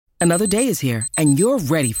Another day is here, and you're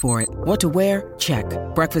ready for it. What to wear? Check.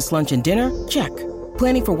 Breakfast, lunch, and dinner? Check.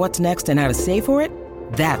 Planning for what's next and how to save for it?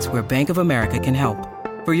 That's where Bank of America can help.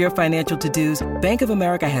 For your financial to-dos, Bank of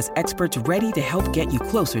America has experts ready to help get you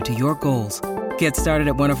closer to your goals. Get started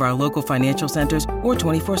at one of our local financial centers or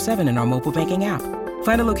 24/7 in our mobile banking app.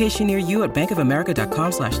 Find a location near you at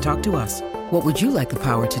bankofamerica.com/talktous. What would you like the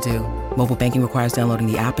power to do? Mobile banking requires downloading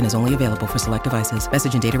the app and is only available for select devices.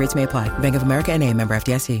 Message and data rates may apply. Bank of America N.A., member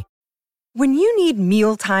FDIC. When you need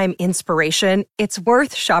mealtime inspiration, it's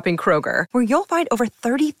worth shopping Kroger, where you'll find over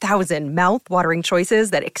 30,000 mouth-watering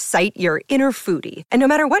choices that excite your inner foodie. And no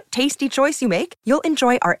matter what tasty choice you make, you'll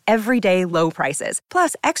enjoy our everyday low prices,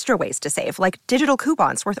 plus extra ways to save, like digital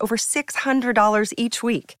coupons worth over $600 each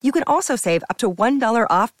week. You can also save up to $1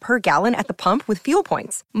 off per gallon at the pump with fuel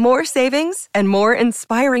points. More savings and more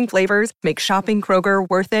inspiring flavors make shopping Kroger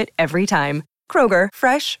worth it every time. Kroger,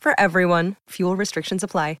 fresh for everyone. Fuel restrictions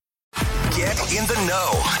apply. Get in the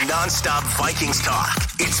know. Non-stop Vikings talk.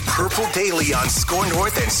 It's Purple Daily on Score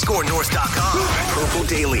North and ScoreNorth.com. Purple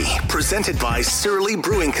Daily, presented by Surly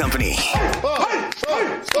Brewing Company. But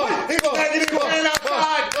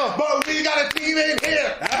we got a team in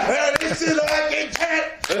here. This is like a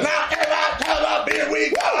chant. Now every time I beer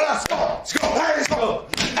we go. Let's go. Let's go.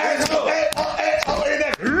 Let's go.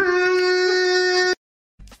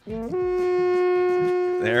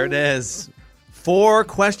 There it is.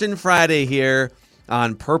 4-Question Friday here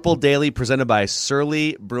on Purple Daily, presented by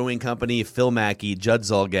Surly Brewing Company. Phil Mackey, Judd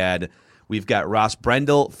Zulgad. We've got Ross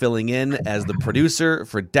Brendel filling in as the producer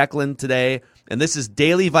for Declan today. And this is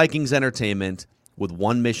Daily Vikings Entertainment with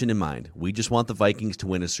one mission in mind. We just want the Vikings to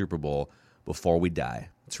win a Super Bowl before we die.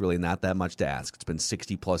 It's really not that much to ask. It's been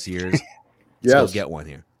 60-plus years. Let's go get one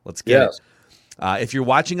here. Let's get it. If you're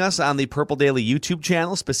watching us on the Purple Daily YouTube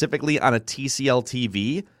channel, specifically on a TCL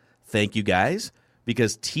TV, thank you guys,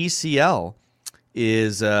 because TCL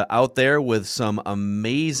is out there with some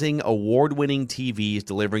amazing award-winning TVs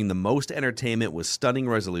delivering the most entertainment with stunning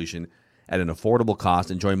resolution at an affordable cost.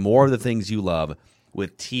 Enjoy more of the things you love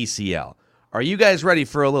with TCL. Are you guys ready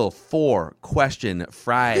for a little 4-Question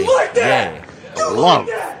Friday? You like that? Love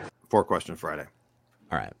 4-Question Friday.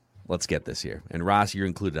 All right, let's get this here. And Ross, you're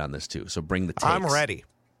included on this too, so bring the takes. I'm ready.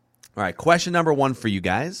 All right, question number 1 for you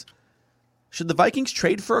guys. Should the Vikings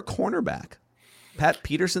trade for a cornerback? Pat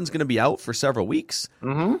Peterson's going to be out for several weeks.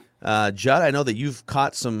 Mm-hmm. Judd, I know that you've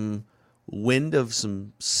caught some wind of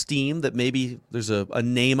some steam that maybe there's a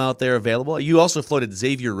name out there available. You also floated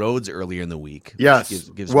Xavier Rhodes earlier in the week. Yes.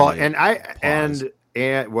 Gives well, me and pause.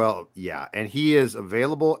 and he is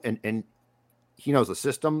available and he knows the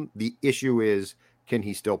system. The issue is, can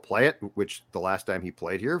he still play it? Which the last time he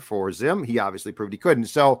played here for Zim, he obviously proved he couldn't.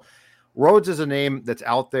 So Rhodes is a name that's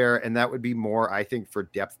out there, and that would be more, I think, for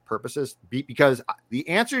depth purposes. Because the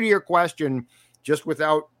answer to your question, just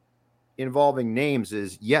without involving names,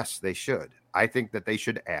 is yes, they should. I think that they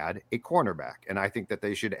should add a cornerback, and I think that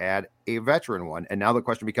they should add a veteran one. And now the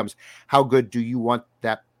question becomes, how good do you want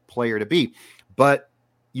that player to be? But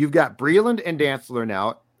you've got Breeland and Dantzler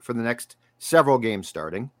now for the next several games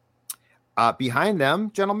starting. Behind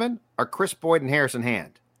them, gentlemen, are Chris Boyd and Harrison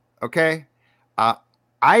Hand. Okay?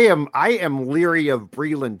 I am leery of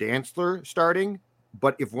Breeland Dantzler starting,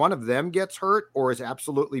 but if one of them gets hurt or is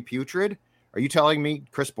absolutely putrid, are you telling me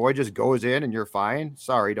Chris Boyd just goes in and you're fine?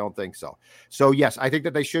 Sorry, don't think so. So, yes, I think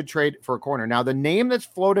that they should trade for a corner. Now, the name that's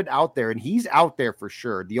floated out there, and he's out there for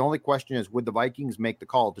sure. The only question is, would the Vikings make the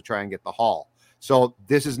call to try and get the haul? So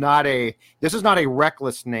this is not a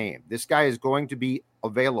reckless name. This guy is going to be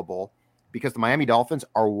available because the Miami Dolphins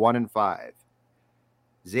are 1-5.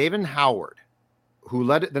 Xavier Howard, who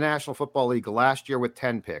led the National Football League last year with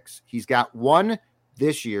 10 picks. He's got 1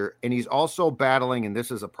 this year, and he's also battling, and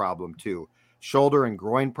this is a problem too, shoulder and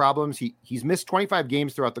groin problems. He's missed 25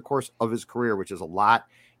 games throughout the course of his career, which is a lot.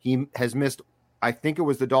 He has missed, I think it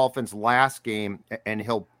was the Dolphins' last game, and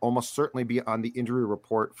he'll almost certainly be on the injury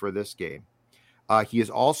report for this game. He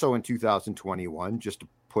is also in 2021, just to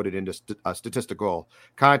put it into a statistical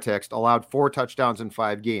context, allowed 4 touchdowns in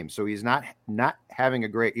 5 games. So he's not having a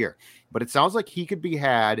great year. But it sounds like he could be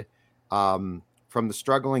had from the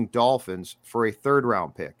struggling Dolphins for a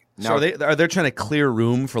 3rd-round pick. Now, so are they trying to clear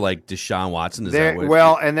room for like Deshaun Watson?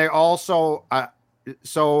 And they also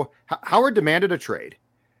so Howard demanded a trade.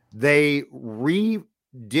 They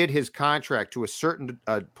redid his contract to a certain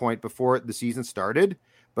point before the season started.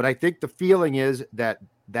 But I think the feeling is that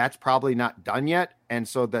that's probably not done yet. And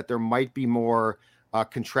so that there might be more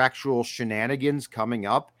contractual shenanigans coming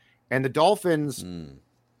up. And the Dolphins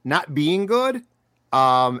not being good,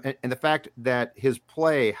 and the fact that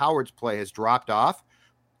Howard's play has dropped off,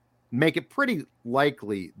 make it pretty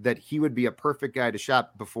likely that he would be a perfect guy to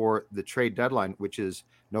shop before the trade deadline, which is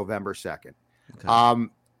November 2nd. Okay.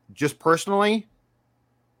 Just personally,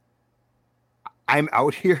 I'm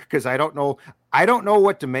out here because I don't know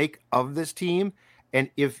what to make of this team. And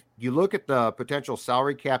if you look at the potential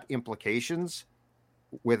salary cap implications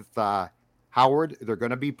with Howard, they're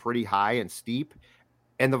going to be pretty high and steep.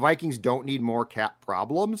 And the Vikings don't need more cap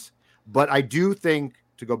problems. But I do think,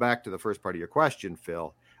 to go back to the first part of your question,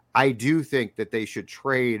 Phil, I do think that they should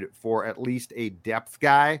trade for at least a depth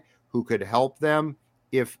guy who could help them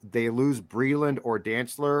if they lose Breeland or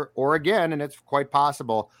Dantzler, or again, and it's quite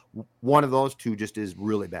possible, one of those two just is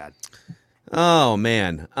really bad. Oh,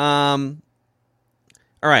 man. All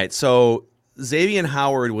right, so Xavier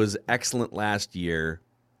Howard was excellent last year.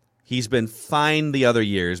 He's been fine the other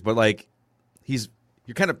years, but like he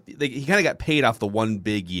kind of got paid off the one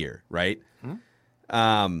big year, right?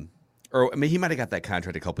 Mm-hmm. Or I mean, he might have got that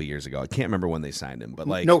contract a couple of years ago. I can't remember when they signed him, but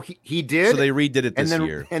like no, he did. So they redid it this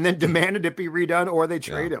year, and then demanded it be redone, or they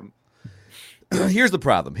trade him. Here's the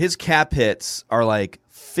problem: his cap hits are like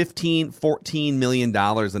 $14 million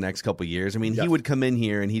the next couple of years. I mean, he would come in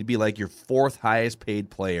here and he'd be like your fourth highest paid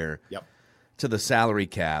player to the salary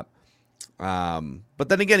cap. But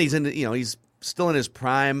then again, he's still in his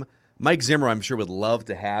prime. Mike Zimmer, I'm sure, would love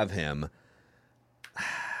to have him.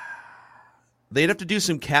 They'd have to do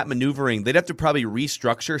some cap maneuvering. They'd have to probably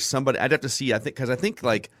restructure somebody. I'd have to see. I think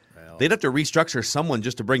they'd have to restructure someone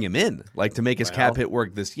just to bring him in, like to make his cap hit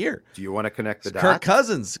work this year. Do you want to connect the dots? Kirk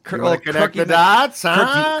Cousins. Connect the dots,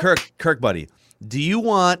 huh? Kirk, buddy. Do you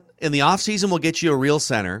want in the offseason we'll get you a real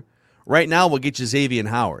center. Right now we'll get you Xavier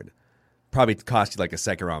Howard. Probably cost you like a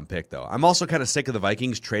second round pick though. I'm also kind of sick of the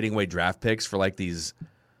Vikings trading away draft picks for like these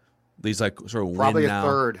like sort of probably win now.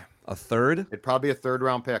 Third. A third? It'd probably be a third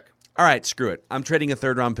round pick. All right, screw it. I'm trading a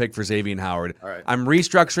third-round pick for Xavier Howard. All right. I'm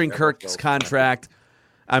restructuring Kirk's contract.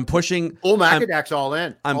 I'm pushing. Macadac's all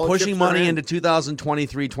in. I'm pushing money into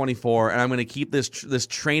 2023-24, and I'm going to keep this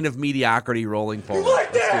train of mediocrity rolling forward.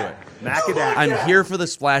 Like that? Let's do it. Macadac. I'm here for the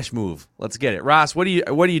splash move. Let's get it. Ross, what are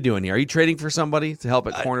you doing here? Are you trading for somebody to help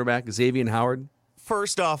at cornerback, Xavier Howard?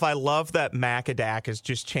 First off, I love that Macadac is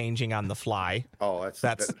just changing on the fly. Oh,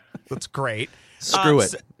 that's great. Screw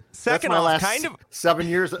it. Second That's my off, last 7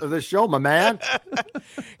 years of this show, my man.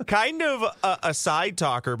 Kind of a side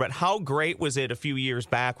talker, but how great was it a few years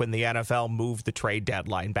back when the NFL moved the trade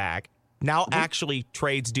deadline back? Now, actually,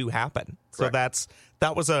 trades do happen. Correct.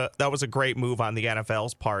 So that was a great move on the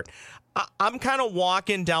NFL's part. I'm kind of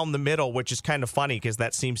walking down the middle, which is kind of funny because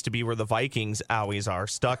that seems to be where the Vikings always are,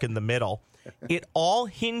 stuck in the middle. It all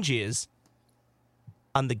hinges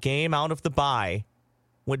on the game out of the bye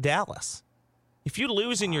with Dallas. If you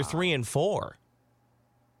lose and you're 3-4,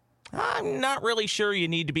 I'm not really sure you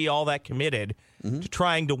need to be all that committed to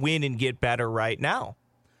trying to win and get better right now.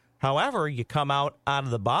 However, you come out of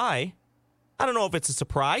the bye. I don't know if it's a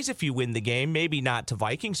surprise if you win the game. Maybe not to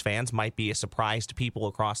Vikings fans. Might be a surprise to people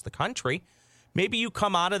across the country. Maybe you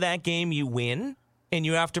come out of that game, you win, and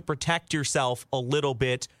you have to protect yourself a little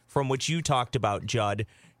bit from what you talked about, Judd.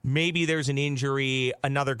 Maybe there's an injury,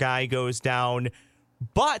 another guy goes down,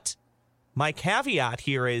 but my caveat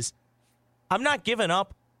here is I'm not giving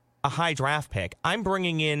up a high draft pick. I'm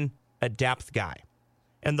bringing in a depth guy.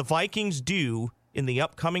 And the Vikings do, in the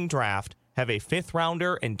upcoming draft, have a 5th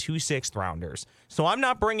rounder and 2 6th rounders. So I'm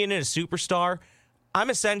not bringing in a superstar. I'm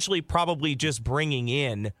essentially probably just bringing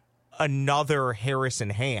in another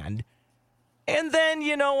Harrison Hand. And then,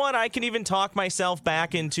 you know what? I can even talk myself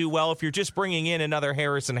back into, well, if you're just bringing in another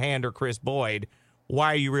Harrison Hand or Chris Boyd,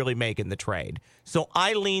 why are you really making the trade? So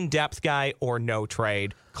I lean depth guy or no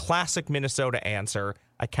trade. Classic Minnesota answer.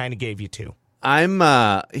 I kind of gave you 2.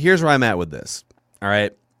 Here's where I'm at with this. All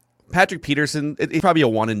right. Patrick Peterson, it's probably a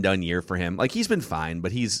one and done year for him. Like, he's been fine,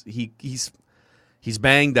 but he's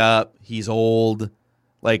banged up. He's old.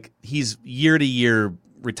 Like, he's year to year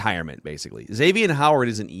retirement, basically. Xavier Howard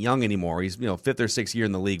isn't young anymore. He's 5th or 6th year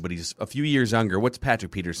in the league, but he's a few years younger. What's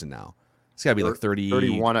Patrick Peterson now? He's got to be like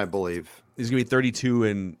 31, I believe. He's going to be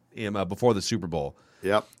 32 before the Super Bowl.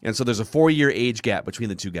 Yep. And so there's a 4-year age gap between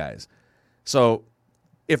the two guys. So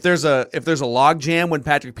if there's a log jam when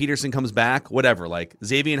Patrick Peterson comes back, whatever, like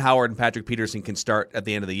Xavier Howard and Patrick Peterson can start at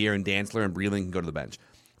the end of the year, and Dantzler and Breeland can go to the bench.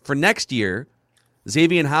 For next year,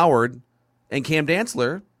 Xavier Howard and Cam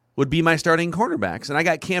Dantzler would be my starting cornerbacks, and I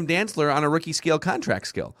got Cam Dantzler on a rookie scale contract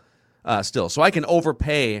still. So I can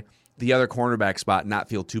overpay the other cornerback spot and not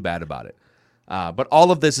feel too bad about it. But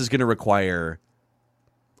all of this is going to require,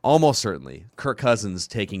 almost certainly, Kirk Cousins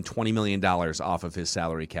taking $20 million off of his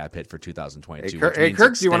salary cap hit for 2022. Hey,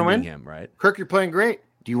 Kirk, do you want to win? Him, right? Kirk, you're playing great.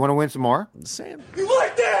 Do you want to win some more? I'm saying. You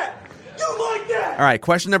like that? All right,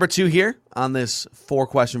 question number 2 here on this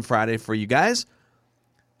 4-question Friday for you guys.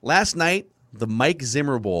 Last night, the Mike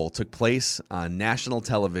Zimmer Bowl took place on national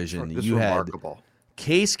television. This is you remarkable. had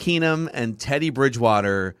Case Keenum and Teddy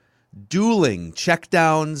Bridgewater dueling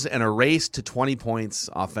checkdowns and a race to 20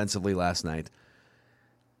 points offensively last night.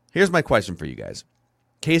 Here's my question for you guys.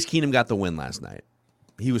 Case Keenum got the win last night.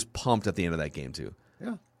 He was pumped at the end of that game, too.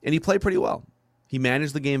 Yeah. And he played pretty well. He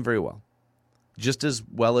managed the game very well. Just as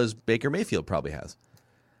well as Baker Mayfield probably has.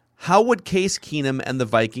 How would Case Keenum and the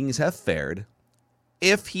Vikings have fared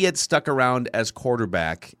if he had stuck around as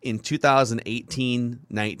quarterback in 2018,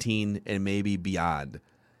 19, and maybe beyond,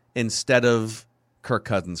 instead of Kirk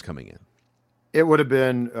Cousins coming in? It would have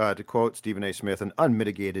been, to quote Stephen A. Smith, an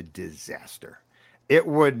unmitigated disaster. It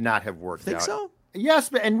would not have worked out. Think so? Yes,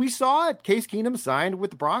 and we saw it. Case Keenum signed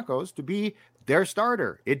with the Broncos to be their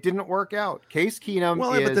starter. It didn't work out. Case Keenum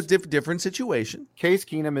but the different situation. Case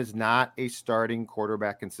Keenum is not a starting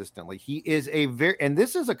quarterback consistently. He is and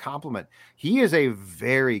this is a compliment. He is a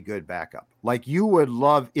very good backup. Like, you would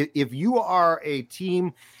love, if you are a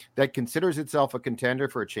team that considers itself a contender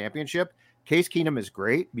for a championship, Case Keenum is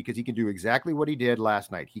great because he can do exactly what he did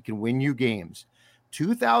last night. He can win you games.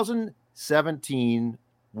 2017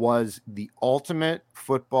 was the ultimate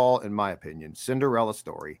football, in my opinion, Cinderella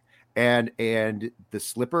story. And the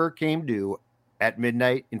slipper came due at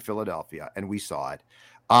midnight in Philadelphia, and we saw it.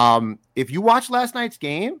 If you watched last night's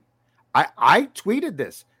game, I tweeted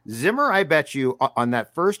this. Zimmer, I bet you, on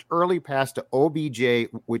that first early pass to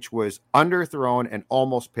OBJ, which was underthrown and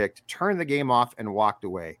almost picked, turned the game off and walked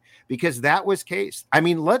away, because that was Case. I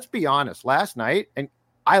mean, let's be honest. Last night, and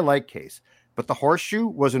I like Case, but the horseshoe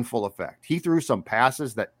was in full effect. He threw some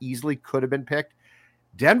passes that easily could have been picked.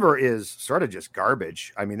 Denver is sort of just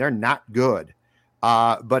garbage. I mean, they're not good.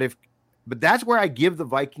 But that's where I give the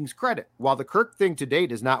Vikings credit. While the Kirk thing to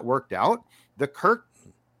date has not worked out,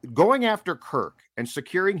 going after Kirk and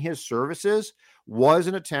securing his services was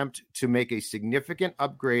an attempt to make a significant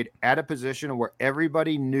upgrade at a position where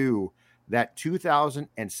everybody knew that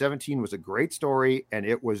 2017 was a great story and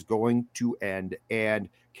it was going to end. And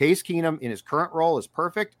Case Keenum in his current role is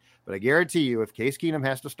perfect. But I guarantee you, if Case Keenum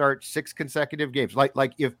has to start 6 consecutive games,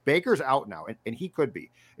 like if Baker's out now, and he could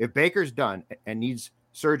be, if Baker's done and needs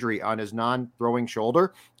surgery on his non-throwing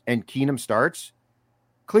shoulder and Keenum starts,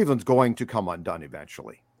 Cleveland's going to come undone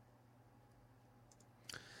eventually.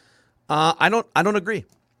 I don't agree.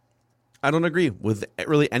 I don't agree with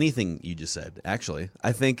really anything you just said, actually.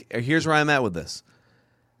 I think here's where I'm at with this.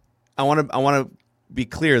 I want to be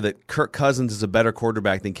clear that Kirk Cousins is a better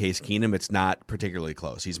quarterback than Case Keenum. It's not particularly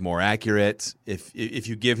close. He's more accurate. If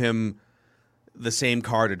you give him the same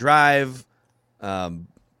car to drive,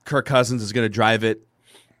 Kirk Cousins is going to drive it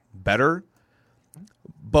better.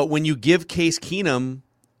 But when you give Case Keenum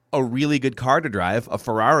a really good car to drive, a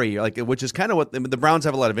Ferrari, which is kind of what the Browns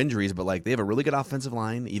have a lot of injuries, but they have a really good offensive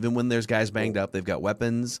line. Even when there's guys banged up, they've got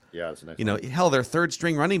weapons. Yeah, that's a nice line. Hell, their third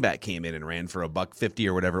string running back came in and ran for $150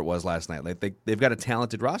 or whatever it was last night. They've got a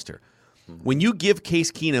talented roster. Mm-hmm. When you give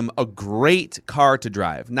Case Keenum a great car to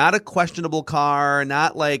drive, not a questionable car,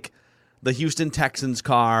 not like the Houston Texans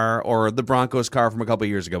car or the Broncos car from a couple of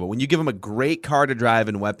years ago, but when you give him a great car to drive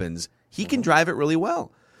and weapons, he can drive it really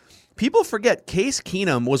well. People forget Case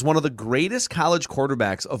Keenum was one of the greatest college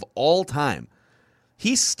quarterbacks of all time.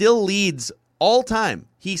 He still leads all time.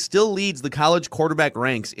 He still leads the college quarterback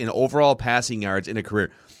ranks in overall passing yards in a career.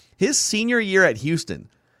 His senior year at Houston,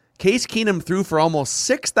 Case Keenum threw for almost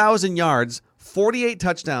 6,000 yards, 48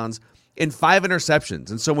 touchdowns, and 5 interceptions.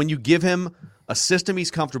 And so when you give him a system he's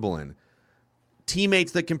comfortable in,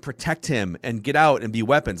 teammates that can protect him and get out and be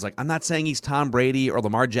weapons. I'm not saying he's Tom Brady or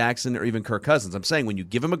Lamar Jackson or even Kirk Cousins. I'm saying when you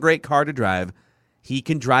give him a great car to drive, he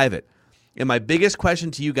can drive it. And my biggest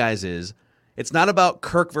question to you guys is, it's not about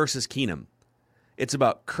Kirk versus Keenum. It's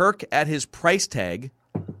about Kirk at his price tag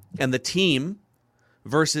and the team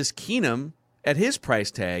versus Keenum at his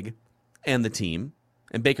price tag and the team.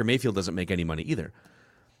 And Baker Mayfield doesn't make any money either.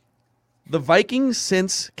 The Vikings,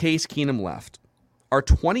 since Case Keenum left, are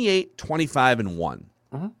 28, 25, and 1.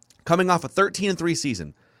 Mm-hmm. Coming off a 13-3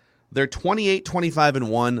 season. They're 28, 25, and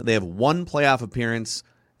 1. They have one playoff appearance,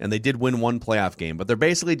 and they did win one playoff game. But they're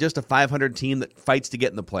basically just a 500 team that fights to get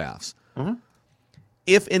in the playoffs. Mm-hmm.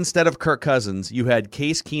 If instead of Kirk Cousins, you had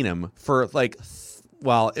Case Keenum for it would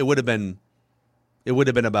have been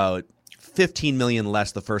about $15 million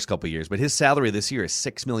less the first couple of years. But his salary this year is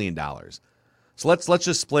 $6 million. So let's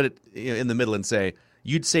just split it in the middle and say,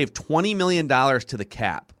 you'd save $20 million to the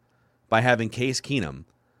cap by having Case Keenum.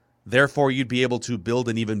 Therefore, you'd be able to build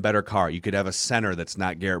an even better car. You could have a center that's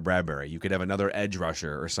not Garrett Bradbury. You could have another edge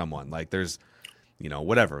rusher or someone.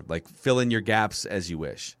 whatever. Like, fill in your gaps as you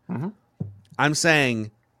wish. Mm-hmm. I'm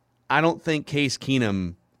saying I don't think Case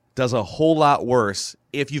Keenum does a whole lot worse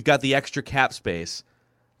if you've got the extra cap space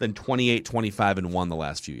than 28, 25, and 1 the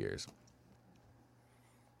last few years.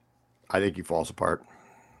 I think he falls apart.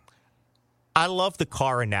 I love the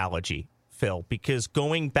car analogy, Phil, because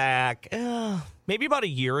going back maybe about a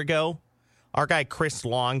year ago, our guy Chris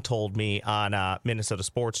Long told me on Minnesota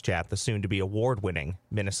Sports Chat, the soon-to-be award-winning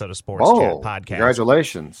Minnesota Sports Chat podcast.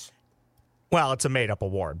 Congratulations. Well, it's a made-up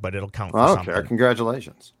award, but it'll count for something. Okay,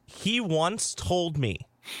 congratulations. He once told me,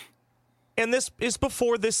 and this is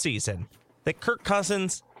before this season, that Kirk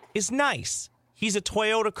Cousins is nice. He's a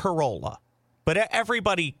Toyota Corolla, but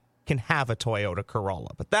everybody can have a Toyota Corolla.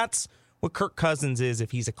 But that's what Kirk Cousins is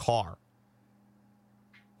if he's a car.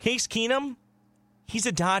 Case Keenum, he's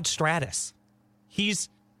a Dodge Stratus. He's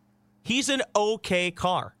an okay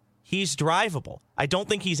car. He's drivable. I don't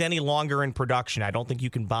think he's any longer in production. I don't think you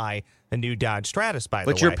can buy a new Dodge Stratus, by the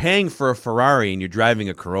way. But you're paying for a Ferrari and you're driving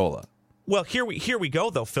a Corolla. Well, here we go,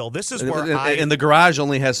 though, Phil. This is where and the garage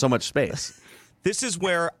only has so much space. This is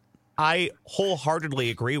where I wholeheartedly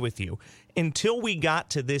agree with you. Until we got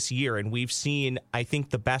to this year and we've seen, I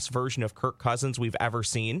think, the best version of Kirk Cousins we've ever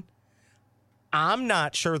seen, I'm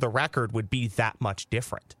not sure the record would be that much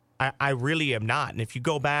different. I really am not. And if you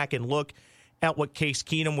go back and look at what Case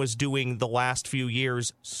Keenum was doing the last few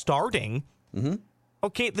years starting,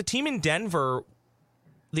 okay, the team in Denver,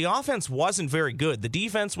 the offense wasn't very good. The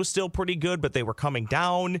defense was still pretty good, but they were coming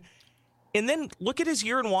down. And then look at his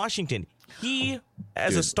year in Washington. He,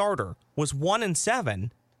 as a starter, was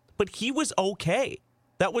 1-7, but he was okay.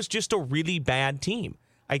 That was just a really bad team.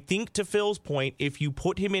 I think, to Phil's point, if you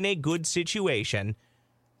put him in a good situation,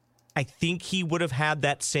 I think he would have had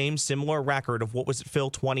that same similar record of, what was it, Phil,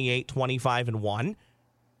 28, 25, and 1.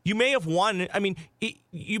 You may have won. I mean,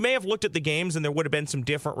 you may have looked at the games and there would have been some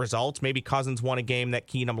different results. Maybe Cousins won a game that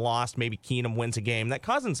Keenum lost. Maybe Keenum wins a game that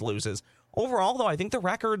Cousins loses. Overall, though, I think the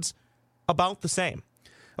record's about the same.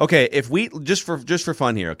 Okay, if we just for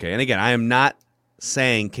fun here, okay, and again, I am not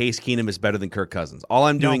saying Case Keenum is better than Kirk Cousins. All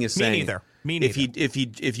I'm doing is saying Me neither.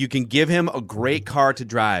 if you can give him a great car to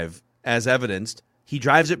drive, as evidenced, he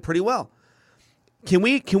drives it pretty well. Can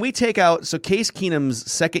we take out, so Case Keenum's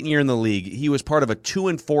second year in the league, he was part of a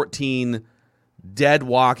 2-14 dead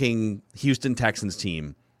walking Houston Texans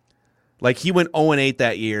team. Like, he went 0-8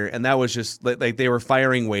 that year, and that was just like they were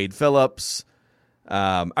firing Wade Phillips.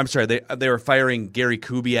 I'm sorry, they were firing Gary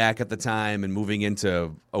Kubiak at the time and moving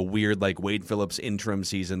into a weird, like, Wade Phillips interim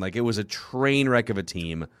season. Like, it was a train wreck of a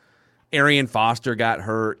team. Arian Foster got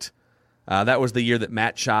hurt. That was the year that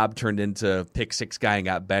Matt Schaub turned into pick 6 guy and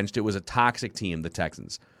got benched. It was a toxic team, the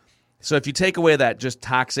Texans. So if you take away that just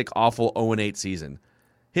toxic, awful 0-8 season,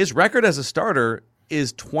 his record as a starter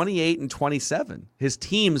is 28-27. His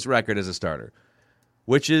team's record as a starter,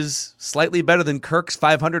 which is slightly better than Kirk's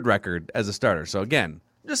 500 record as a starter. So again,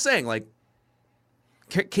 I'm just saying, like,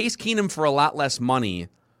 Case Keenum for a lot less money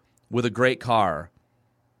with a great car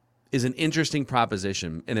is an interesting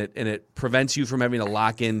proposition, and it prevents you from having to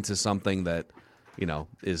lock into something that,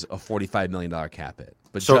 is a $45 million cap hit.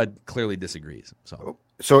 But Judd clearly disagrees. So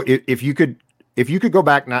if you could go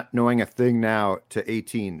back not knowing a thing now to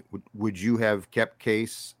 18, would you have kept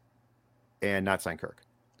Case and not signed Kirk?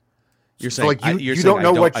 You're saying, like you don't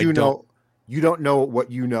know what you know. You don't know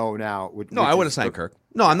what you know now. No, I would have signed Kirk.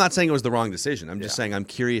 No, I'm not saying it was the wrong decision. I'm just saying I'm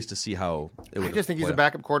curious to see how it would. I just think he's a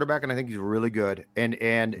backup quarterback, and I think he's really good. And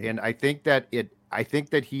I think that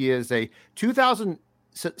he is a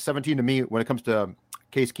 2017 to me when it comes to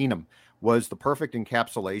Case Keenum was the perfect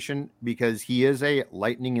encapsulation because he is a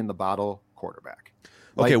lightning in the bottle quarterback.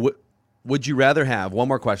 Okay, would you rather have one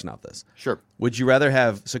more question off this? Sure. Would you rather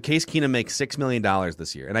have Case Keenum makes $6 million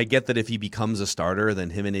this year, and I get that if he becomes a starter,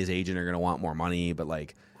 then him and his agent are going to want more money. But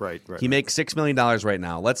right. He makes $6 million right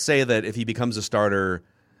now. Let's say that if he becomes a starter,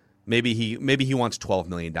 maybe he wants $12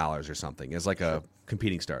 million or something as like a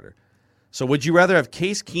competing starter. So would you rather have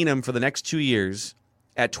Case Keenum for the next 2 years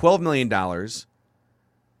at $12 million,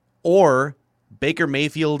 or Baker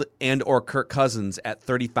Mayfield and or Kirk Cousins at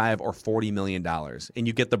 $35 or $40 million, and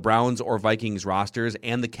you get the Browns or Vikings rosters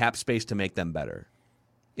and the cap space to make them better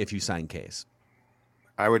if you sign Case?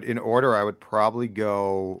 I would probably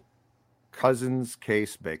go Cousins,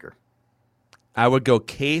 Case, Baker. I would go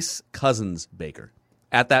Case, Cousins, Baker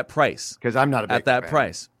at that price. Because I'm not a Baker at that fan.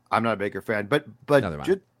 price. I'm not a Baker fan. But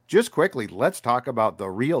just quickly, let's talk about the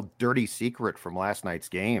real dirty secret from last night's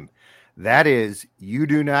game. That is, you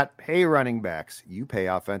do not pay running backs. You pay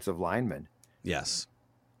offensive linemen. Yes.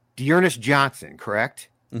 Dearness Johnson, correct?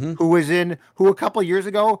 who a couple years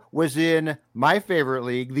ago was in my favorite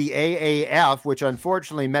league, the AAF, which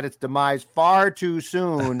unfortunately met its demise far too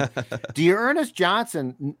soon. D'Ernest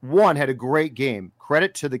Johnson, had a great game.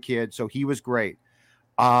 Credit to the kid, so he was great.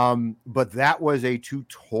 But that was a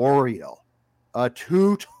tutorial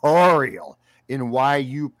in why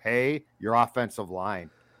you pay your offensive line.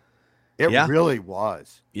 It really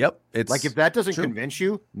was. Yep. It's like, if that doesn't true. convince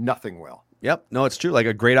you, nothing will. Yep. No, it's true. Like,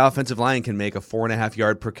 a great offensive line can make a 4.5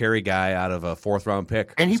 yard per carry guy out of a 4th round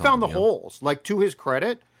pick. And he found the holes, like, to his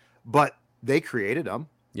credit, but they created them.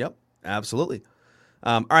 Yep. Absolutely.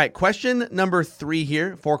 All right. Question number 3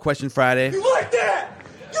 here. 4-Question Friday. You like that?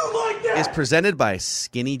 You like that? Is presented by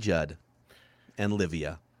Skinny Judd and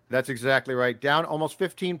Livia. That's exactly right. Down almost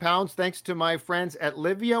 15 pounds thanks to my friends at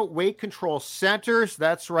Livia Weight Control Centers.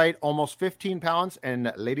 That's right, almost 15 pounds.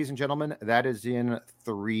 And ladies and gentlemen, that is in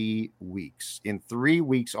 3 weeks. In 3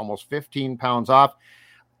 weeks, almost 15 pounds off.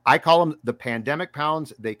 I call them the pandemic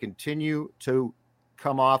pounds. They continue to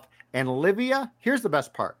come off. And Livia, here's the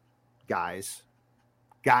best part, guys.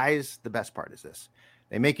 Guys, the best part is this.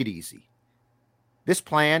 They make it easy. This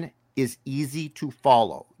plan is easy to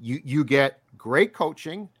follow. You get great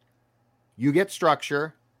coaching. You get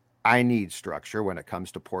structure. I need structure when it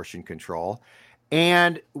comes to portion control.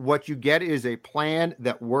 And what you get is a plan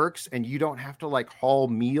that works, and you don't have to like haul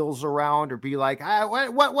meals around or be like,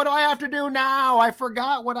 what do I have to do now? I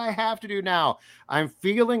forgot what I have to do now. I'm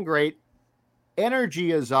feeling great.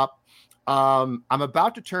 Energy is up. I'm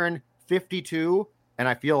about to turn 52 and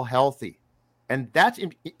I feel healthy. And that's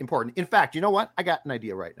important. In fact, you know what? I got an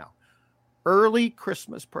idea right now. Early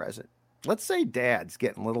Christmas present. Let's say dad's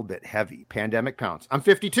getting a little bit heavy, pandemic pounds. I'm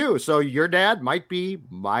 52, so your dad might be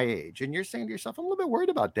my age. And you're saying to yourself, I'm a little bit worried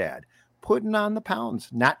about dad. Putting on the pounds,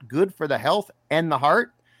 not good for the health and the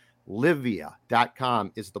heart.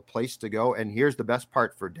 Livia.com is the place to go. And here's the best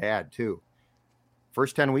part for dad, too.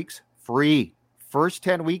 First 10 weeks, free. First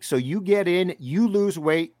 10 weeks. So you get in, you lose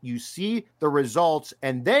weight, you see the results,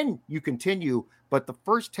 and then you continue. But the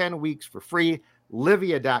first 10 weeks for free.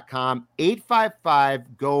 Livia.com,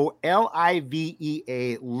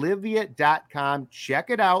 855-GO-LIVEA, Livia.com. Check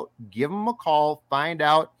it out. Give them a call. Find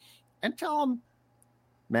out. And tell them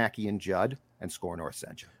Mackey and Judd and Score North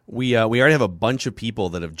sent you. We already have a bunch of people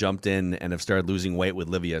that have jumped in and have started losing weight with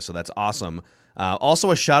Livia, so that's awesome.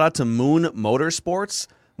 Also, a shout-out to Moon Motorsports.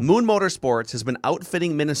 Moon Motorsports has been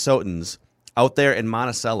outfitting Minnesotans out there in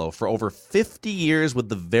Monticello for over 50 years with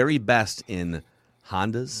the very best in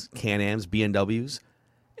Hondas, Can-Ams, BMWs,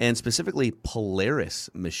 and specifically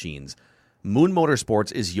Polaris machines. Moon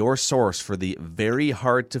Motorsports is your source for the very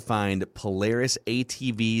hard-to-find Polaris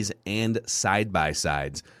ATVs and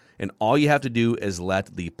side-by-sides. And all you have to do is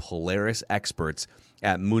let the Polaris experts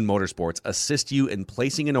at Moon Motorsports assist you in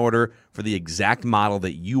placing an order for the exact model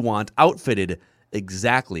that you want, outfitted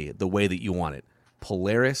exactly the way that you want it.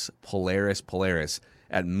 Polaris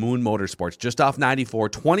at Moon Motorsports, just off 94,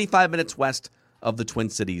 25 minutes west of the Twin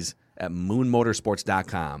Cities at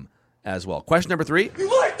moonmotorsports.com as well. Question number 3.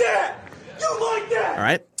 You like that? You like that? All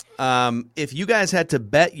right. If you guys had to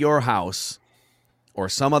bet your house or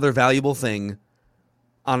some other valuable thing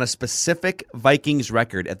on a specific Vikings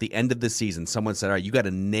record at the end of the season, someone said, all right, you got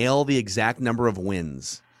to nail the exact number of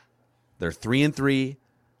wins. They're 3-3.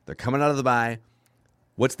 They're coming out of the bye.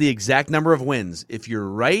 What's the exact number of wins? If you're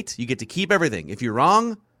right, you get to keep everything. If you're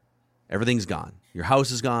wrong, everything's gone. Your house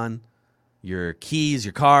is gone. Your keys,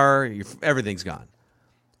 your car, everything's gone.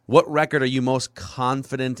 What record are you most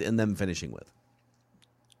confident in them finishing with?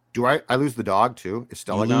 Do I lose the dog too? Is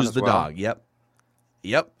Stella You gone lose as the well? dog.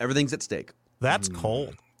 Yep. Everything's at stake. That's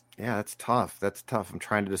cold. Yeah, that's tough. I'm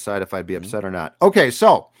trying to decide if I'd be upset or not. Okay,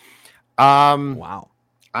 so Wow.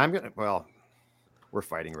 we're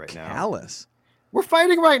fighting right now. Callous. We're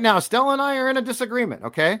fighting right now. Stella and I are in a disagreement,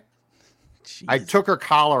 okay? Jeez. I took her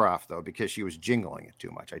collar off, though, because she was jingling it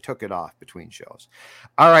too much. I took it off between shows.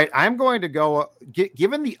 All right, I'm going to go,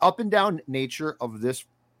 given the up and down nature of this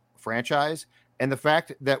franchise and the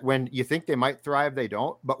fact that when you think they might thrive, they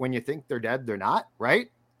don't, but when you think they're dead, they're not, right?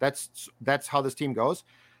 That's how this team goes.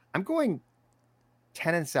 I'm going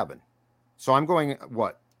 10-7. So I'm going,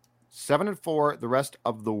 7-4 the rest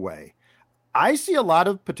of the way. I see a lot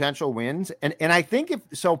of potential wins, and I think if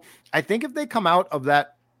they come out of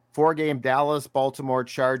that 4-game Dallas, Baltimore,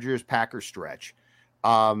 Chargers, Packers stretch,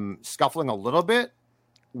 scuffling a little bit,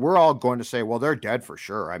 we're all going to say, well, they're dead for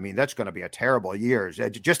sure. I mean, that's going to be a terrible year.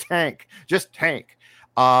 Just tank.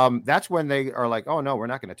 that's when they are like, oh no, we're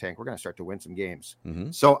not going to tank. We're going to start to win some games.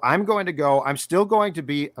 So I'm still going to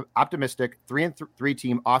be optimistic. 3-3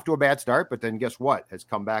 team off to a bad start, but then guess what? Has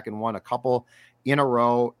come back and won a couple in a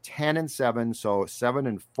row, 10-7. So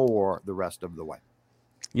 7-4 the rest of the way.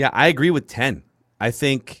 Yeah, I agree with 10. I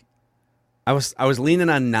think I was leaning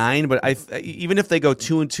on 9, but even if they go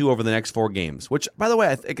 2-2 over the next 4 games, which by the way,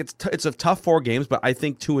 I think it's a tough 4 games, but I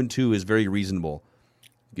think 2-2 is very reasonable.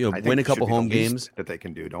 Win a couple home games that they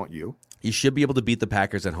can do, don't you? You should be able to beat the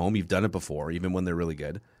Packers at home. You've done it before, even when they're really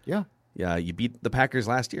good. Yeah. Yeah, you beat the Packers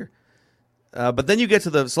last year. But then you get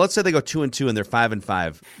to so let's say they go 2-2 and they're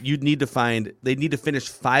 5-5. They need to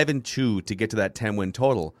finish 5-2 to get to that 10-win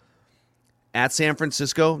total. At San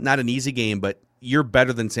Francisco, not an easy game, but you're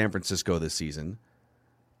better than San Francisco this season.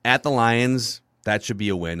 At the Lions, that should be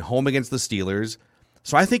a win. Home against the Steelers.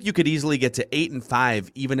 So I think you could easily get to 8-5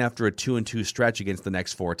 even after a 2-2 stretch against the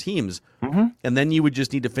next 4 teams. And then you would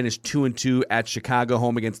just need to finish 2-2 at Chicago,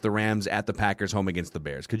 home against the Rams, at the Packers, home against the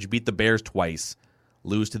Bears. Could you beat the Bears twice,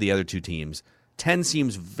 lose to the other 2 teams? 10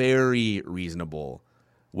 seems very reasonable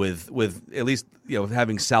with at least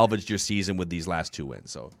having salvaged your season with these last 2 wins.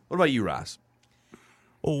 So what about you, Ross?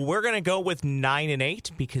 Well, we're going to go with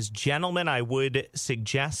 9-8 because, gentlemen, I would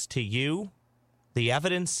suggest to you the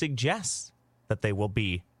evidence suggests that they will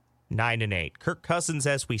be 9-8. Kirk Cousins,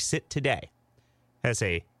 as we sit today, has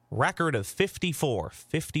a record of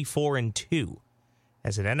 54-2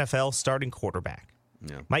 as an NFL starting quarterback.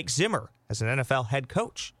 Yeah. Mike Zimmer, as an NFL head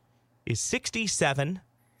coach, is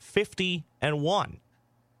 67-50-1.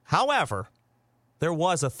 However, there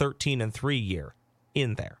was a 13-3 year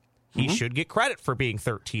in there. He should get credit for being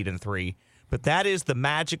 13-3, but that is the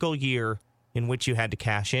magical year in which you had to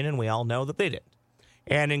cash in, and we all know that they did.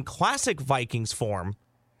 And in classic Vikings form,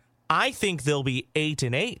 I think they'll be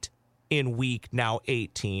 8-8 in week now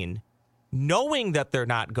 18, knowing that they're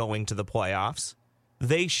not going to the playoffs.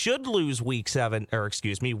 They should lose week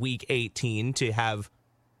 18 to have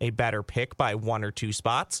a better pick by 1 or 2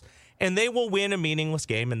 spots, and they will win a meaningless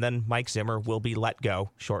game, and then Mike Zimmer will be let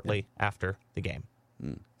go shortly after the game.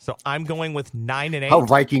 So I'm going with 9-8. How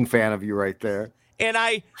Viking fan of you right there. And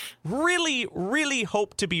I really, really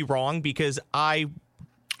hope to be wrong because I,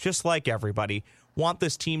 just like everybody, want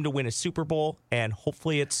this team to win a Super Bowl, and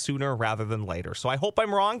hopefully it's sooner rather than later. So I hope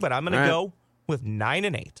I'm wrong, but I'm going to go with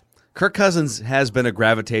 9-8. Kirk Cousins has been a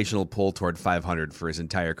gravitational pull toward 500 for his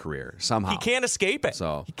entire career. Somehow he can't escape it.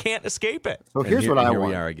 He can't escape it. So here's what I want. Here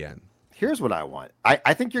we are again. Here's what I want.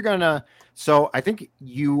 I think you're gonna. So I think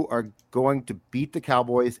you are going to beat the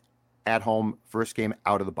Cowboys at home, first game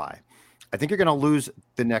out of the bye. I think you're going to lose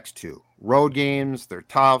the next 2 road games. They're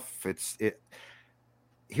tough.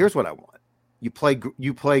 Here's what I want. You play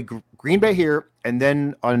Green Bay here, and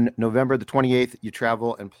then on November the 28th, you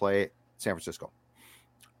travel and play San Francisco.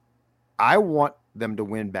 I want them to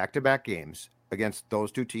win back-to-back games against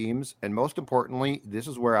those 2 teams, and most importantly, this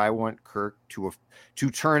is where I want Kirk to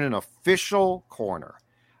turn an official corner.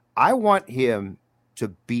 I want him to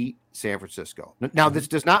beat San Francisco. Now, this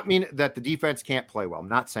does not mean that the defense can't play well. I'm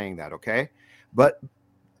not saying that, okay? But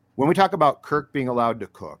when we talk about Kirk being allowed to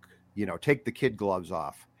cook, take the kid gloves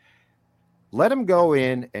off, let him go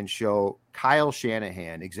in and show Kyle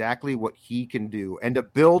Shanahan exactly what he can do and to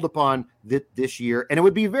build upon this year. And it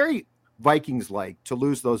would be very Vikings-like to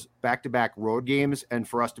lose those back-to-back road games and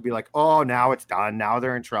for us to be like, oh, now it's done. Now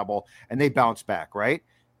they're in trouble. And they bounce back, right?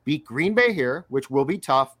 Beat Green Bay here, which will be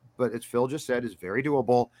tough, but as Phil just said, is very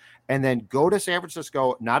doable. And then go to San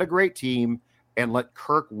Francisco, not a great team, and let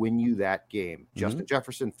Kirk win you that game. Justin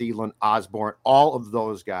Jefferson, Thielen, Osborne, all of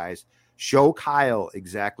those guys. Show Kyle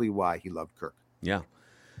exactly why he loved Kirk. Yeah.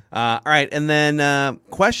 All right, and then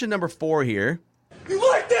question number 4 here. You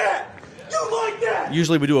like that? You like that?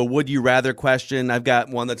 Usually we do a would you rather question. I've got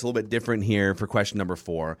one that's a little bit different here for question number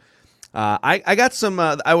 4. I got some.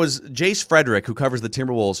 I was Jace Frederick, who covers the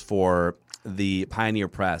Timberwolves for the Pioneer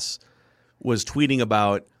Press, was tweeting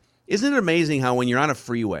about, isn't it amazing how when you're on a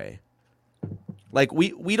freeway, like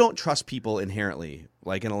we don't trust people inherently,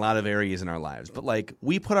 like in a lot of areas in our lives, but like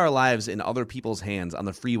we put our lives in other people's hands on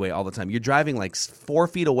the freeway all the time. You're driving like 4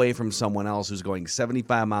 feet away from someone else who's going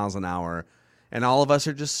 75 miles an hour, and all of us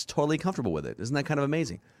are just totally comfortable with it. Isn't that kind of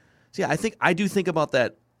amazing? So yeah, I do think about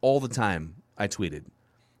that all the time. I tweeted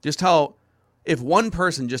just how if one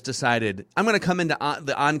person just decided, I'm going to come into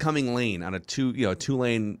the oncoming lane on a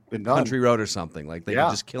 2-lane country road or something, like they can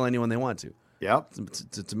just kill anyone they want to. Yep.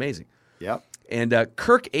 It's amazing. Yep. And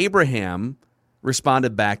Kirk Abraham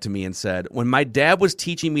responded back to me and said, when my dad was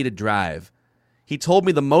teaching me to drive, he told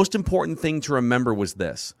me the most important thing to remember was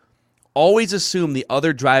this: always assume the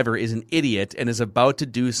other driver is an idiot and is about to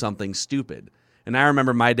do something stupid. And I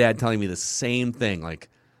remember my dad telling me the same thing, like,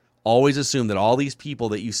 always assume that all these people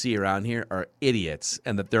that you see around here are idiots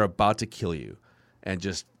and that they're about to kill you, and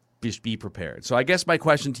just be prepared. So I guess my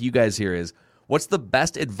question to you guys here is, what's the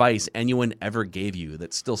best advice anyone ever gave you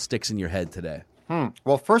that still sticks in your head today?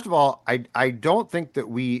 Well, first of all, I don't think that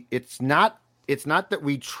it's not that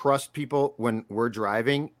we trust people when we're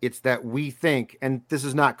driving. It's that we think, and this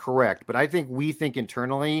is not correct, but I think we think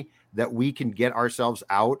internally that we can get ourselves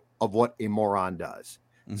out of what a moron does.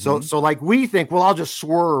 So like we think, well, I'll just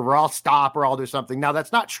swerve or I'll stop or I'll do something. Now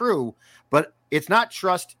that's not true, but it's not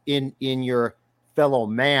trust in your fellow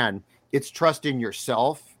man. It's trust in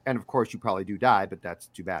yourself. And of course you probably do die, but that's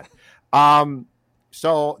too bad.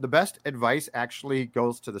 So the best advice actually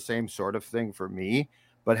goes to the same sort of thing for me,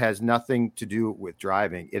 but has nothing to do with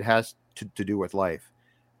driving. It has to do with life.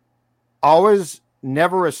 Always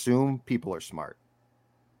never assume people are smart.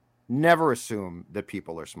 Never assume that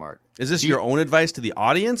people are smart. Is this your own advice to the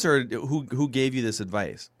audience, or who gave you this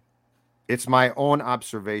advice? It's my own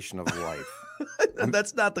observation of life.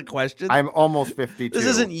 That's not the question. I'm almost 52. This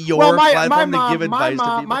isn't your platform to give advice to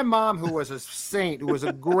people. My mom, who was a saint, who was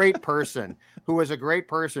a great person,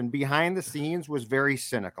 behind the scenes was very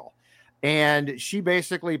cynical. And she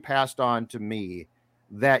basically passed on to me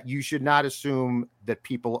that you should not assume that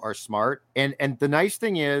people are smart. And the nice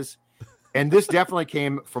thing is, and this definitely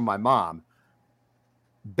came from my mom,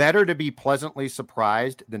 better to be pleasantly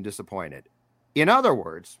surprised than disappointed. In other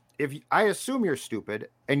words, if I assume you're stupid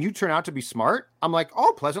and you turn out to be smart, I'm like,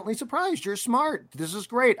 oh, pleasantly surprised. You're smart. This is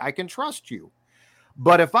great. I can trust you.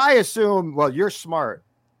 But if I assume, well, you're smart,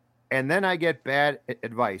 and then I get bad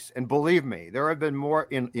advice, and believe me, there have been more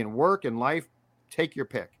in work and life, take your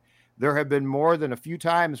pick. There have been more than a few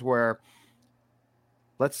times where,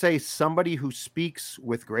 let's say, somebody who speaks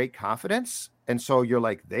with great confidence, and so you're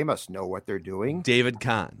like, they must know what they're doing. David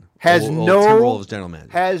Kahn has Timberwolves general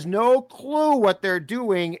manager, has no clue what they're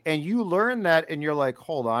doing, and you learn that, and you're like,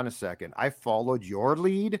 hold on a second, I followed your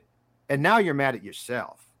lead, and now you're mad at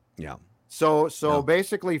yourself. Yeah. So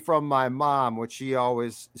basically, from my mom, what she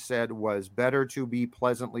always said was better to be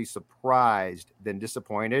pleasantly surprised than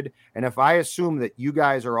disappointed. And if I assume that you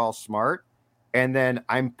guys are all smart, and then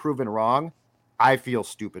I'm proven wrong, I feel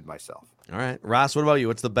stupid myself. All right. Ross, what about you?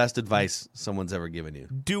 What's the best advice someone's ever given you?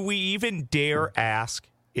 Do we even dare ask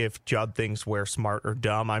if Judd thinks we're smart or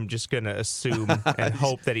dumb? I'm just going to assume and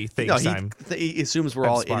hope that he thinks he assumes we're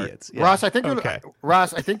all smart. Idiots. Yeah. Ross, I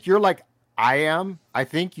think you're like I am. I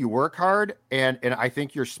think you work hard, and I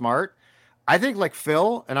think you're smart. I think like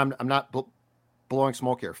Phil, and I'm not blowing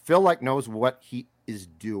smoke here. Phil like knows what he is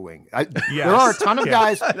doing. There are a ton of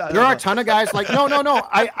guys. There are a ton of guys like no.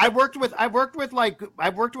 I've worked with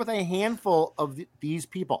a handful of these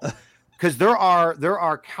people, because there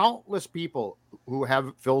are countless people who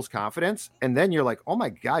have Phil's confidence, and then you're like, oh my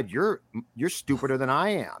God, you're stupider than I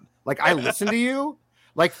am. Like, I listen to you.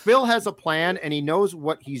 Like, Phil has a plan and he knows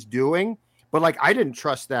what he's doing, but like, I didn't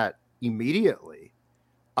trust that immediately.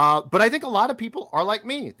 But I think a lot of people are like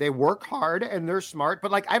me. They work hard and they're smart,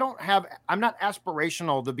 but like, I'm not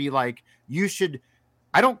aspirational to be like,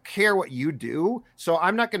 I don't care what you do. So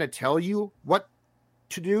I'm not going to tell you what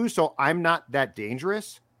to do. So I'm not that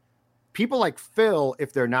dangerous. People like Phil,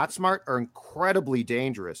 if they're not smart, are incredibly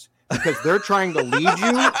dangerous because they're trying to lead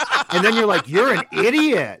you. And then you're like, you're an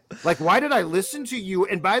idiot. Like, why did I listen to you?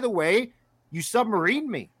 And by the way, you submarined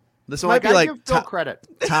me. This might be like credit.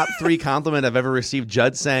 Top 3 compliment I've ever received.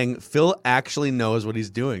 Judd saying Phil actually knows what he's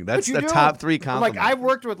doing. That's the top 3 compliment. Like, I've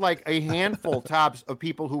worked with like a handful tops of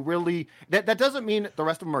people who really that doesn't mean the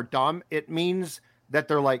rest of them are dumb. It means that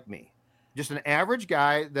they're like me. Just an average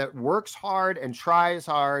guy that works hard and tries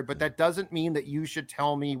hard, but that doesn't mean that you should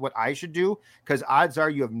tell me what I should do, because odds are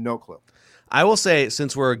you have no clue. I will say,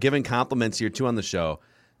 since we're giving compliments here too on the show,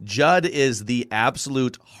 Judd is the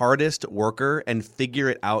absolute hardest worker and figure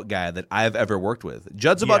it out guy that I've ever worked with.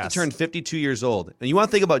 Judd's about to turn 52 years old. And you want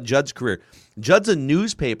to think about Judd's career. Judd's a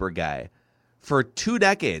newspaper guy for 2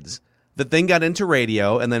 decades that then got into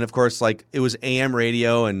radio. And then, of course, like, it was AM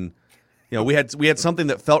radio, and you know, we had something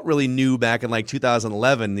that felt really new back in like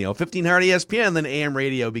 2011, 1500 ESPN, and then AM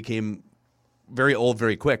radio became very old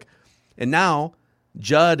very quick. And now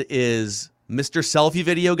Judd is Mr. Selfie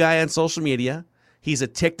video guy on social media. He's a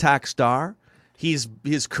TikTok star. His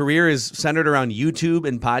career is centered around YouTube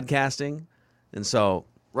and podcasting. And so,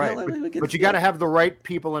 right. But you got to have the right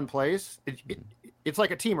people in place. It's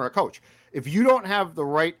like a team or a coach. If you don't have the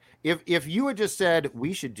right, if you had just said,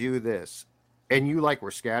 we should do this, and you like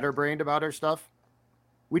were scatterbrained about our stuff,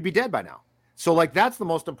 we'd be dead by now. So like, that's the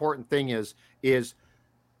most important thing is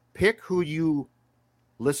pick who you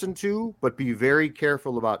listen to, but be very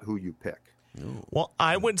careful about who you pick. Well,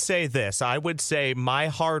 I would say this. I would say my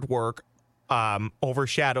hard work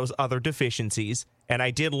overshadows other deficiencies. And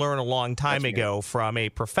I did learn a long time ago from a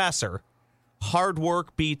professor, hard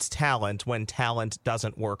work beats talent when talent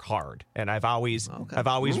doesn't work hard. And I've always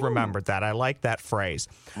remembered that. I like that phrase.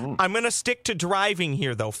 I'm going to stick to driving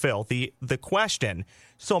here, though, Phil. The question.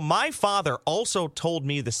 So my father also told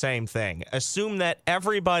me the same thing. Assume that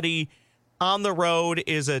everybody on the road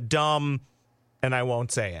is a dumb, and I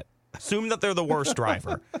won't say it. Assume that they're the worst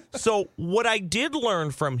driver. So what I did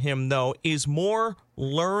learn from him, though, is more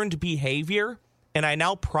learned behavior. And I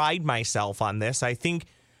now pride myself on this. I think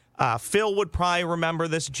Phil would probably remember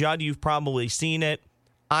this. Judd, you've probably seen it.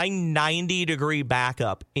 I 90-degree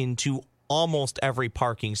backup into almost every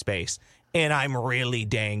parking space, and I'm really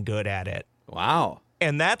dang good at it. Wow.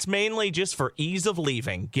 And that's mainly just for ease of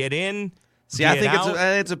leaving. Get in. See, I think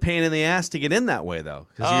it's a pain in the ass to get in that way, though.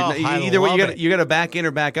 Because Oh, either way, love you got to back in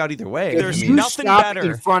or back out either way. There's If you nothing stop better.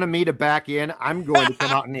 in front of me to back in, I'm going to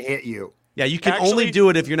come out and hit you. Yeah, you can Actually- only do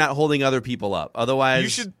it if you're not holding other people up.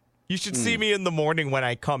 Otherwise, You should see me in the morning when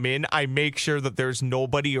I come in. I make sure that there's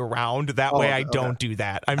nobody around. That way I don't do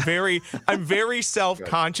that. I'm very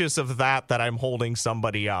self-conscious of that I'm holding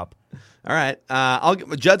somebody up. All right.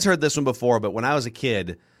 Judd's heard this one before, but when I was a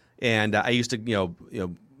kid, and I used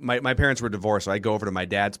to, my parents were divorced, so I'd go over to my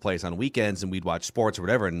dad's place on weekends, and we'd watch sports or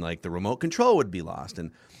whatever, and like the remote control would be lost.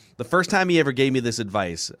 And the first time he ever gave me this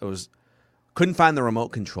advice, couldn't find the remote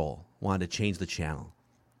control, wanted to change the channel.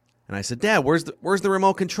 And I said, Dad, where's the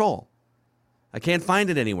remote control? I can't find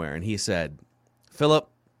it anywhere. And he said, Philip,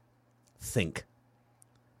 think.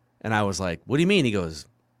 And I was like, what do you mean? He goes,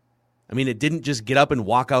 I mean, it didn't just get up and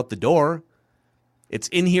walk out the door. It's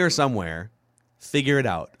in here somewhere. Figure it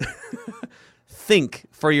out. Think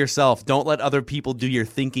for yourself. Don't let other people do your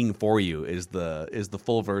thinking for you is the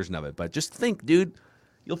full version of it. But just think, dude.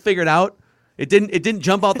 You'll figure it out. It didn't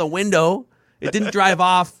jump out the window. It didn't drive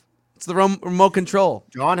off. It's the remote control.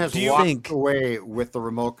 John has walked away with the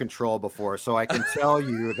remote control before, so I can tell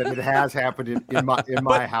you that it has happened in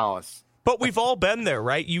my house. But we've all been there,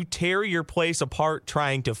 right? You tear your place apart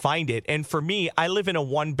trying to find it. And for me, I live in a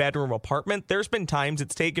one-bedroom apartment. There's been times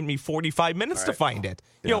it's taken me 45 minutes to find it.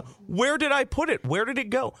 Yeah. You know, where did I put it? Where did it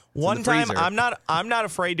go? One time, freezer. I'm not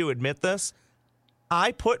afraid to admit this.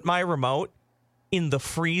 I put my remote in the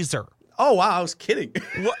freezer. Oh, wow. I was kidding.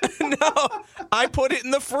 What? No, I put it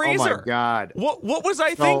in the freezer. Oh, my God. What was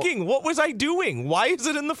I thinking? What was I doing? Why is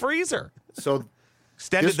it in the freezer? So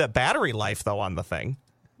Extended the battery life, though, on the thing.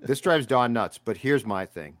 this drives Dawn nuts, but here's my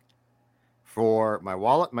thing. For my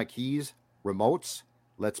wallet, my keys, remotes,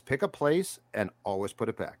 let's pick a place and always put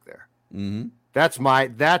it back there. Mm-hmm. That's my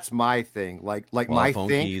thing. Like Wallet my phone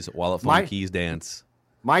thing. keys, wallet phone keys dance.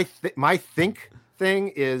 My think thing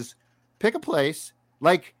is pick a place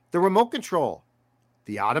like the remote control,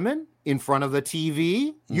 the ottoman in front of the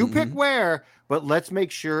TV. You pick where, but let's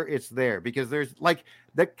make sure it's there because there's like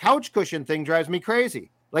the couch cushion thing drives me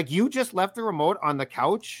crazy. Like you just left the remote on the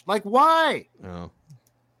couch. Like why? Oh,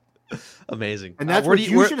 amazing. And that's what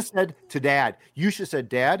you should have said to Dad. You should have said,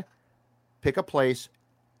 Dad, pick a place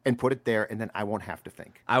and put it there, and then I won't have to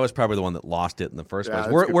think. I was probably the one that lost it in the first place. that's a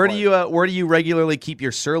good Where point. do you regularly keep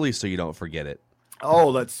your Surly so you don't forget it? Oh,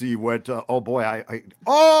 let's see what. Oh boy,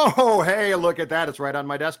 Oh, hey, look at that! It's right on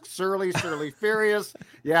my desk. Surly Furious.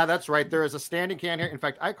 Yeah, that's right. There is a standing can here. In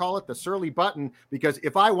fact, I call it the Surly button because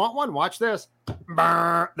if I want one, watch this.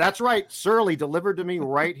 Brr, that's right. Surly delivered to me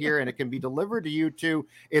right here, and it can be delivered to you too.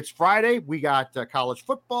 It's Friday. We got college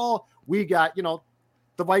football. We got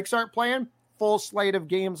the Vikes aren't playing. Full slate of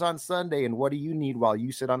games on Sunday. And what do you need while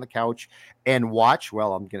you sit on the couch and watch?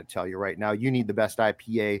 Well, I'm going to tell you right now, you need the best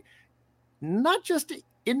IPA. Not just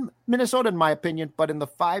in Minnesota, in my opinion, but in the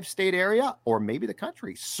 5-state area or maybe the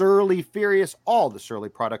country. Surly Furious. All the Surly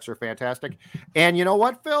products are fantastic. And you know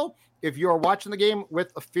what, Phil? If you're watching the game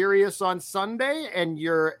with a Furious on Sunday and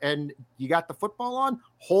you got the football on,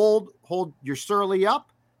 hold your Surly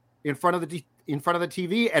up in front of the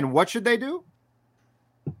TV. And what should they do?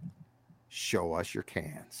 Show us your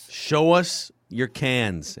cans. Show us your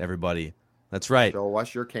cans, everybody. That's right. Show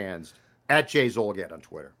us your cans. At Jay Zolgad on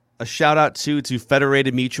Twitter. A shout out to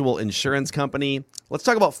Federated Mutual Insurance Company. Let's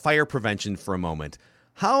talk about fire prevention for a moment.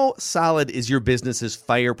 How solid is your business's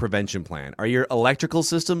fire prevention plan? Are your electrical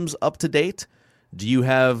systems up to date? Do you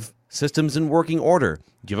have systems in working order?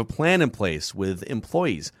 Do you have a plan in place with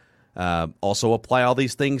employees? Also apply all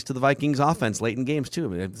these things to the Vikings offense late in games too. I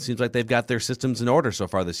mean, it seems like they've got their systems in order so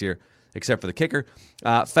far this year, except for the kicker.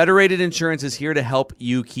 Federated Insurance is here to help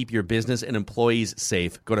you keep your business and employees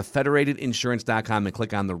safe. Go to federatedinsurance.com and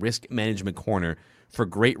click on the Risk Management Corner for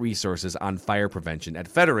great resources on fire prevention. At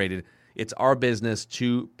Federated, It's our business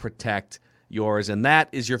to protect yours. And that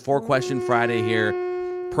is your 4-question Friday here.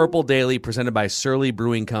 Purple Daily, presented by Surly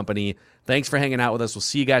Brewing Company. Thanks for hanging out with us. We'll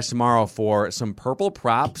see you guys tomorrow for some purple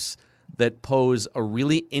props that pose a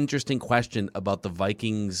really interesting question about the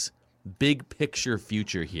Vikings' big picture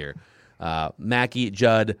future here. Mackie,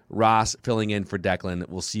 Judd, Ross filling in for Declan.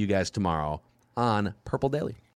 We'll see you guys tomorrow on Purple Daily.